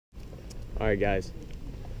Alright guys,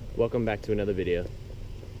 welcome back to another video.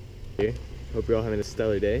 Hope you're all having a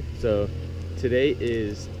stellar day. So today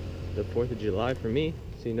is the 4th of July for me,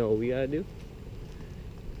 so you know what we gotta do?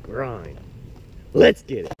 Grind. Let's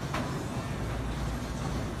get it.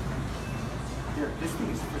 Here, this thing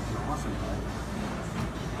is freaking awesome,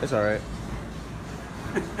 bud. It's alright.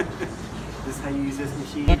 This is how you use this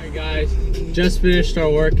machine. Alright guys, just finished our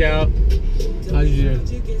workout. How'd you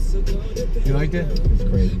do? You liked it? It was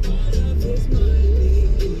great.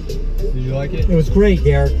 Did you like it? It was great,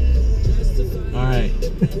 Derek. Alright.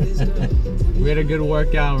 We had a good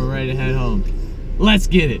workout, we're ready to head home. Let's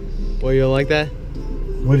get it! Well, you don't like that?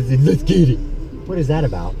 What is it? Let's get it. What is that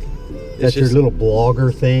about? That's just your little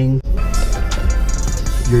blogger thing?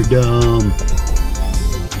 You're dumb.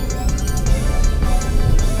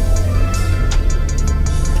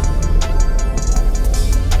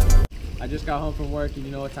 I just got home from work and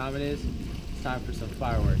you know what time it is? It's time for some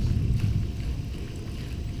fireworks.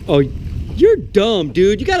 Oh, you're dumb,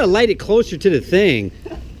 dude. You gotta light it closer to the thing.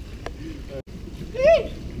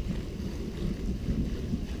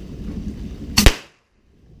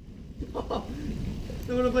 That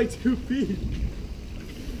went up like 2 feet.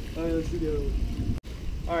 Alright, let's do the other one.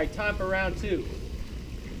 Alright, time for round 2.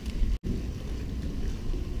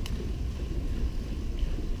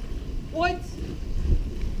 What? Alright,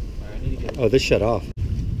 I need to get Oh, this shut off.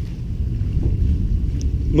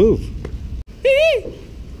 Move.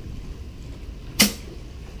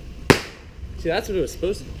 See, that's what it was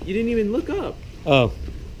supposed to. You didn't even look up. Oh,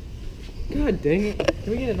 God dang it.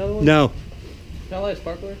 Can we get another one? no, Can I light a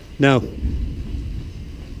sparkler? no.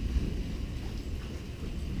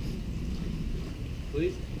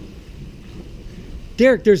 Please?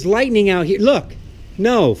 Derek, there's lightning out here. Look.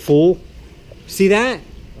 No, fool. See that?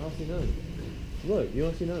 I don't see none. Look, you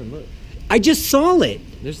don't see none. Look. I just saw it.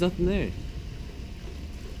 There's nothing there.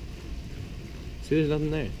 See, there's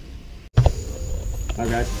nothing there.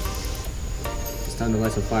 Alright guys, it's time to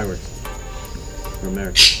light some fireworks for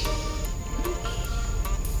America.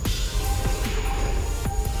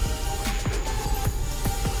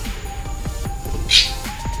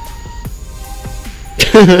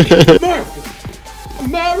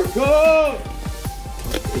 America!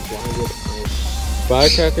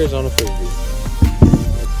 Firecrackers on a Frisbee.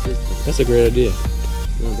 That's a great idea.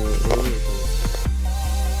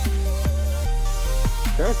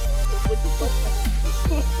 Sure.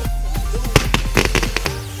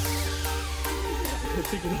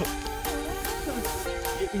 Pick it up.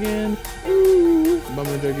 Again. I'm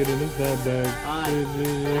gonna get it in that bag.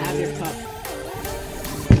 Have your cup.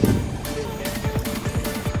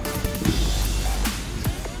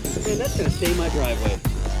 Man, that's gonna stay in my driveway.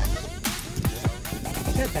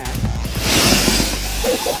 Get that.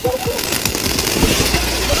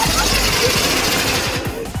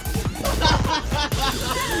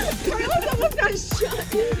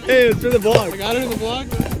 Hey, it's for the vlog. I got it in the vlog.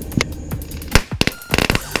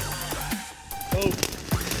 Oh.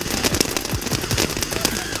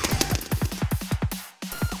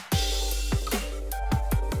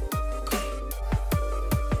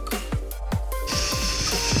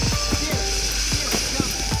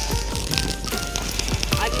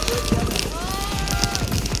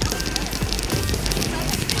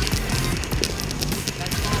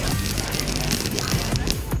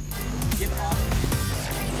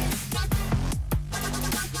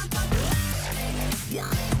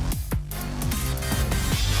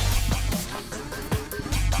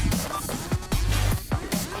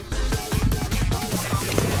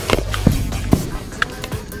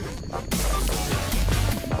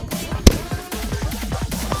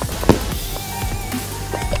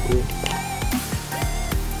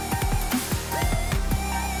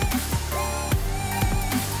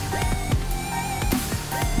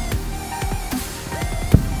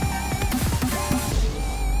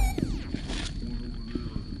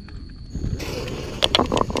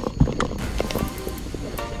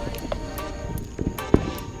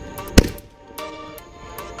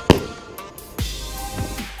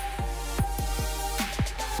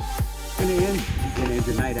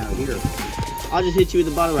 Your night out here. I'll just hit you with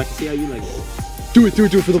the bottom. I can see how you like it. Do it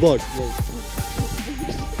for the vlog.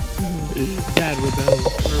 Dad rebel.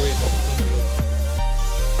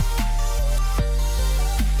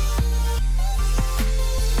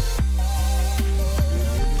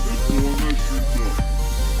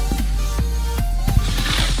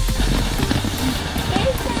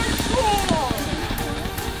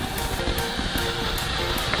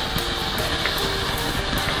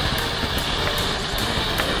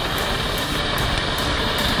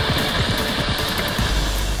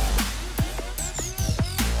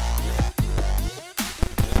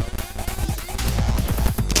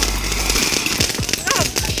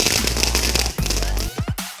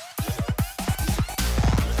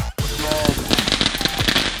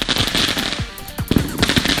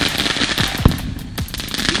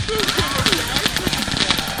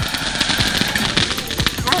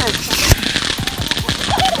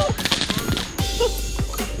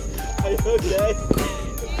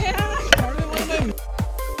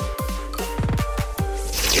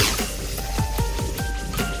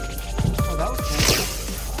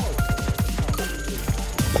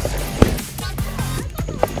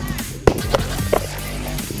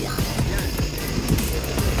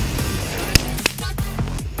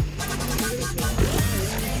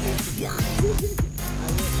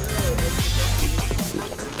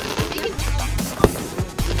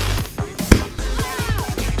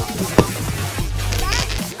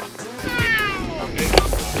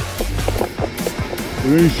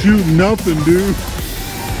 It ain't shooting nothing, dude.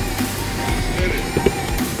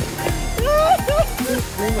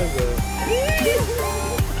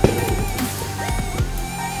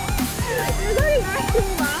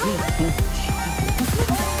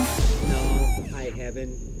 No, I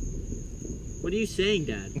haven't. What are you saying,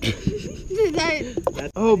 Dad?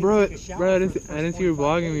 Oh, bro, I didn't see you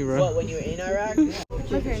vlogging me, bro. What, when you were in Iraq?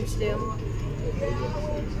 My parents do.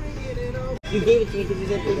 You gave it to me because you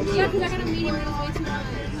said thank you. Yeah, because I got a meeting and it was way too much. I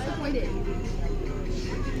avoided.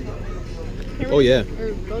 Oh yeah. Or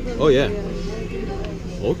both of them. Oh yeah.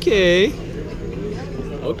 Okay.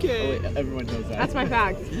 Okay. Oh, everyone knows that. That's my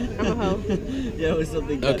fact. I'm a hoe. Yeah, it was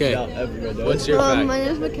something that Okay. everyone knows. What's your fact? My name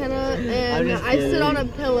is McKenna, and I sit on a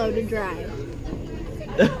pillow to dry.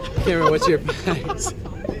 Cameron, what's your fact?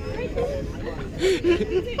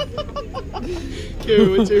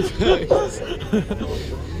 Cameron, what's your fact?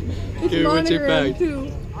 It's Cameron, what's your monitoring, fact? too.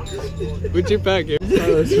 What's your fact, Cameron?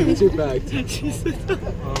 Carlos, what's your fact? My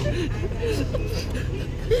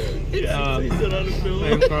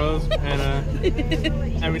name's Carlos, and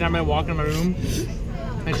every time I walk in my room,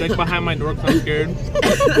 I check behind my door because I'm scared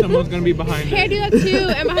someone's gonna be behind Hey, I it. do that too,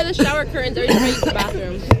 and behind the shower curtains every time I use the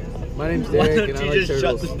bathroom. My name's Derek, and I like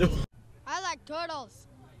turtles. I like turtles.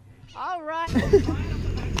 All right.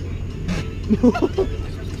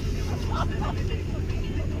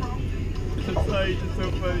 I'm sorry, it's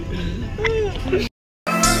so funny.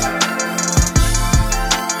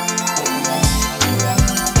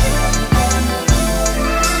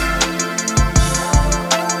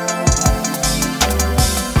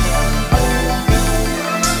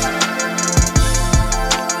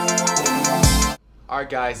 Alright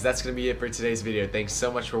guys, that's going to be it for today's video. Thanks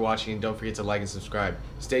so much for watching, and don't forget to like and subscribe.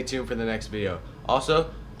 Stay tuned for the next video. Also,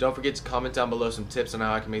 don't forget to comment down below some tips on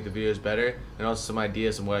how I can make the videos better, and also some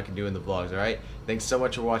ideas on what I can do in the vlogs, alright? Thanks so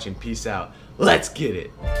much for watching. Peace out. Let's get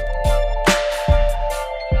it!